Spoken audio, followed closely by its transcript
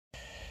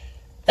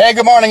Hey,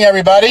 good morning,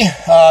 everybody.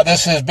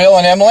 This is Bill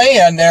and Emily,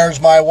 and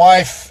there's my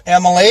wife,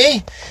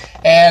 Emily.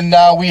 And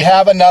we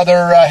have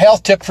another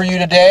health tip for you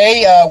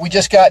today. We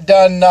just got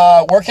done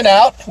working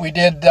out. We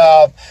did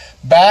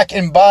back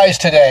and buys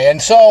today.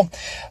 And so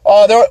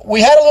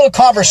we had a little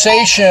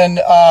conversation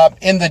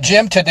in the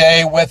gym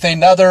today with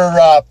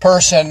another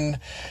person.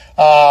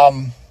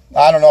 I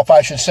don't know if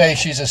I should say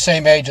she's the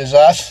same age as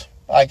us.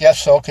 I guess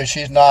so, because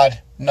she's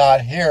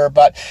not here.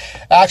 But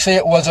actually,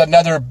 it was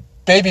another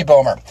baby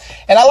boomer.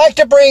 And I like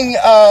to bring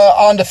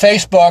onto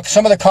Facebook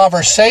some of the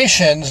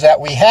conversations that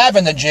we have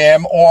in the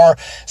gym, or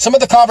some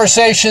of the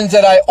conversations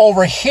that I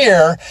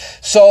overhear,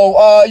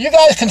 so you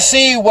guys can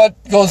see what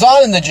goes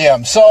on in the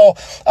gym. So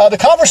the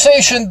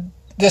conversation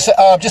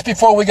just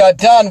before we got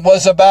done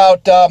was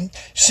about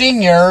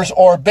seniors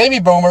or baby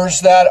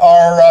boomers that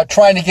are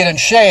trying to get in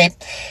shape.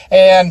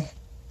 And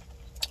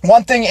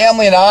one thing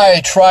Emily and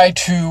I try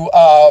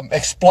to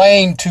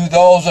explain to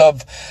those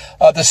of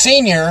the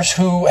seniors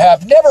who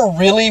have never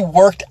really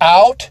worked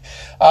out,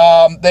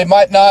 they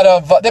might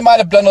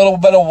have done a little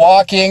bit of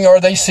walking, or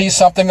they see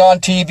something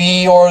on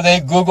TV, or they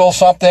Google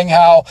something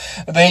how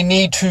they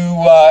need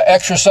to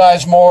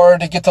exercise more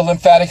to get the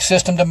lymphatic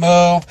system to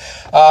move,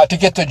 to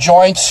get the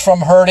joints from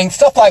hurting,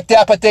 stuff like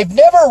that. But they've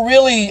never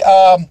really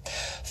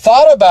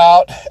thought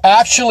about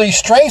actually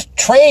strength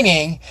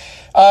training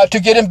to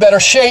get in better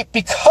shape,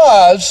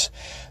 because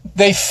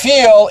they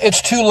feel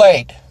it's too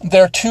late.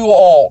 They're too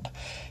old.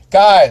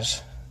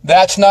 Guys,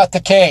 that's not the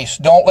case.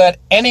 Don't let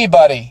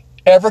anybody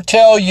ever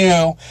tell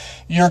you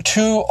you're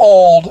too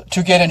old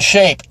to get in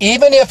shape.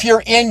 Even if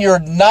you're in your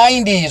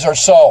 90s or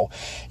so,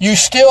 you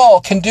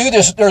still can do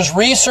this. There's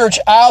research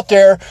out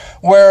there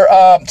where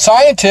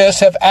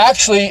scientists have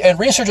actually, and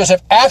researchers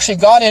have actually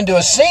gone into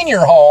a senior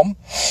home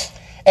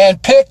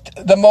and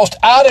picked the most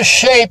out of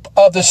shape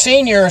of the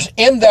seniors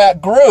in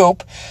that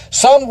group,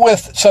 some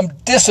with some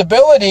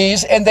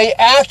disabilities, and they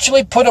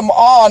actually put them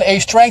on a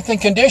strength and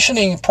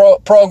conditioning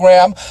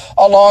program,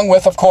 along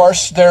with, of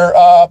course, their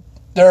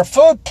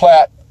food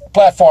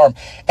platform.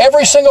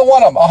 Every single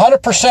one of them,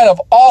 100% of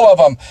all of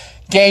them,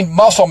 gained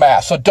muscle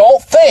mass. So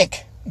don't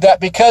think that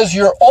because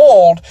you're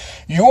old,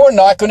 you are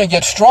not going to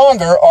get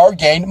stronger or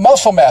gain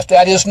muscle mass.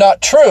 That is not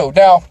true.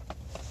 Now,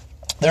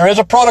 there is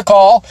a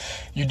protocol.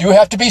 You do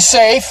have to be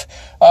safe.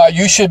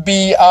 You should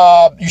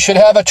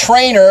have a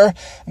trainer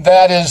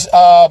that is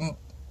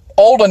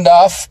old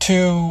enough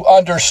to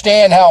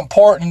understand how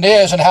important it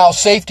is and how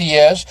safety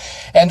is.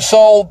 And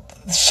so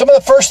some of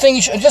the first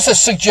things, just a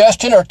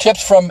suggestion or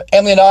tips from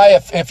Emily and I,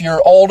 if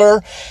you're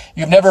older,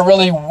 you've never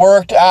really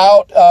worked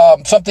out,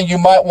 something you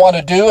might want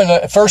to do. And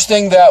the first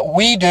thing that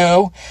we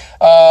do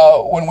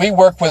when we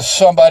work with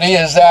somebody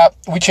is that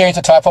we change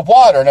the type of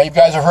water. Now, you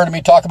guys have heard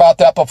me talk about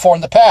that before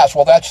in the past.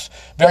 Well, that's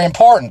very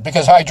important,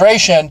 because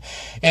hydration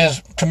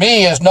to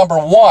me is number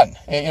one,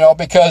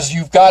 because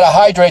you've got to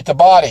hydrate the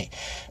body.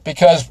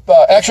 Because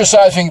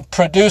exercising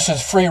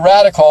produces free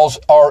radicals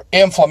or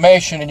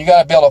inflammation, and you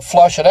got to be able to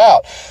flush it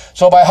out.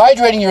 So by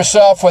hydrating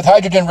yourself with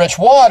hydrogen-rich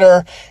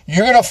water,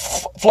 you're going to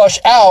flush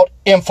out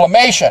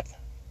inflammation.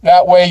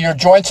 That way your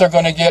joints are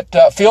going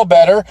to feel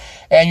better,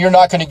 and you're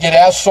not going to get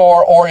as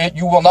sore, or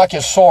you will not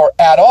get sore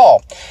at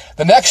all.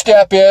 The next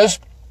step is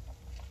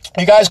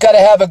you guys got to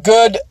have a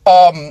good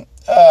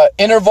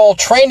interval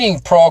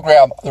training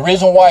program. The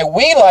reason why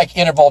we like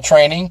interval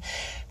training,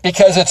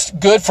 because it's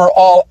good for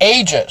all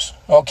ages.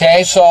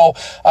 Okay, so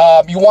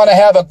you want to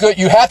have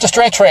you have to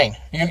strength train.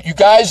 You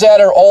guys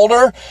that are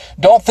older,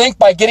 don't think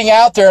by getting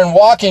out there and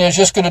walking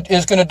is going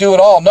to do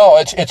it all. No,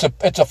 it's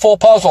a full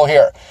puzzle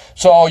here.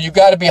 So you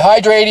got to be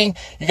hydrating.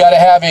 You got to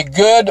have a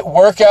good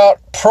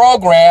workout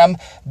program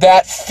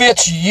that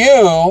fits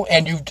you,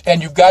 and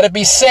you've got to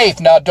be safe.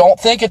 Now, don't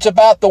think it's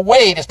about the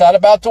weight. It's not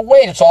about the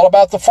weight. It's all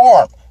about the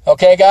form.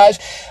 Okay, guys?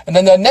 And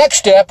then the next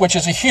step, which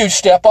is a huge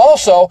step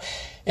also,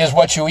 is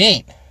what you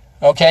eat.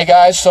 Okay,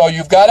 guys, so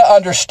you've got to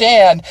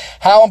understand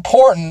how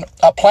important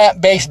a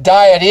plant-based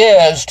diet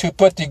is to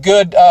put the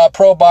good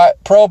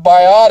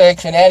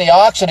probiotics and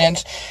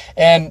antioxidants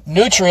and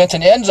nutrients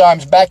and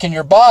enzymes back in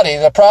your body.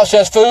 The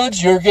processed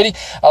foods, you're getting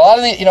a lot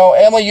of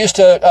Emily used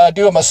to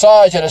do a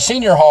massage at a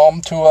senior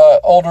home to an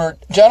older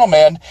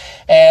gentleman,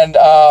 and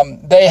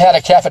they had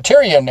a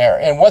cafeteria in there,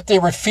 and what they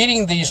were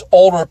feeding these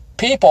older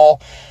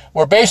people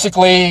were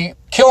basically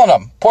killing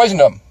them, poisoning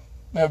them.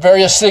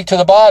 Very acidic to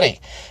the body.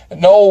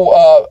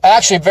 No,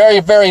 actually very,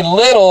 very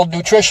little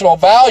nutritional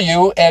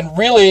value, and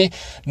really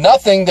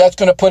nothing that's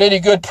going to put any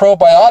good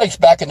probiotics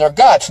back in their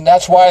guts. And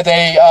that's why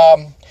they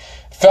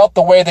felt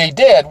the way they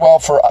did. Well,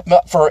 for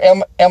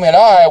Emily and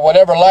I,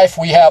 whatever life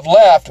we have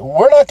left,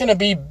 we're not going to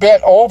be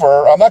bent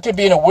over. I'm not going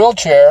to be in a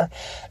wheelchair,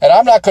 and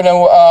I'm not going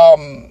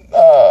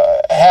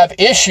to have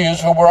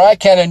issues where I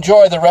can't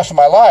enjoy the rest of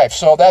my life.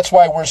 So that's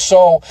why we're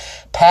so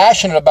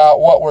passionate about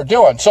what we're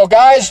doing. So,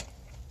 guys,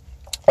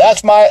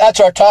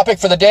 that's our topic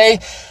for the day.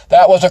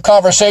 That was a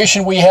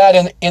conversation we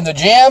had in the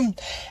gym.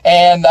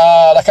 And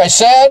like I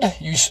said,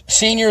 you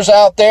seniors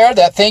out there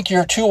that think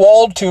you're too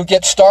old to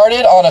get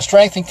started on a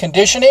strength and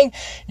conditioning,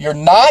 you're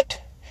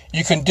not.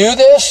 You can do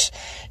this.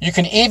 You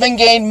can even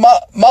gain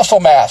muscle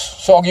mass.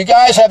 So you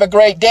guys have a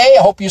great day.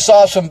 I hope you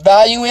saw some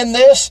value in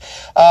this.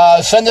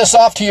 Send this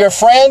off to your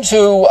friends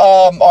who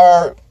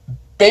are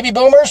baby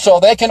boomers so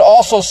they can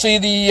also see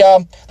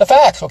the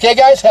facts. Okay,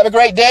 guys, have a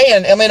great day.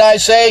 And Emily and I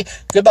say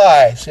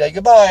goodbye. Say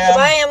goodbye, Em.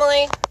 Goodbye,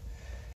 Emily.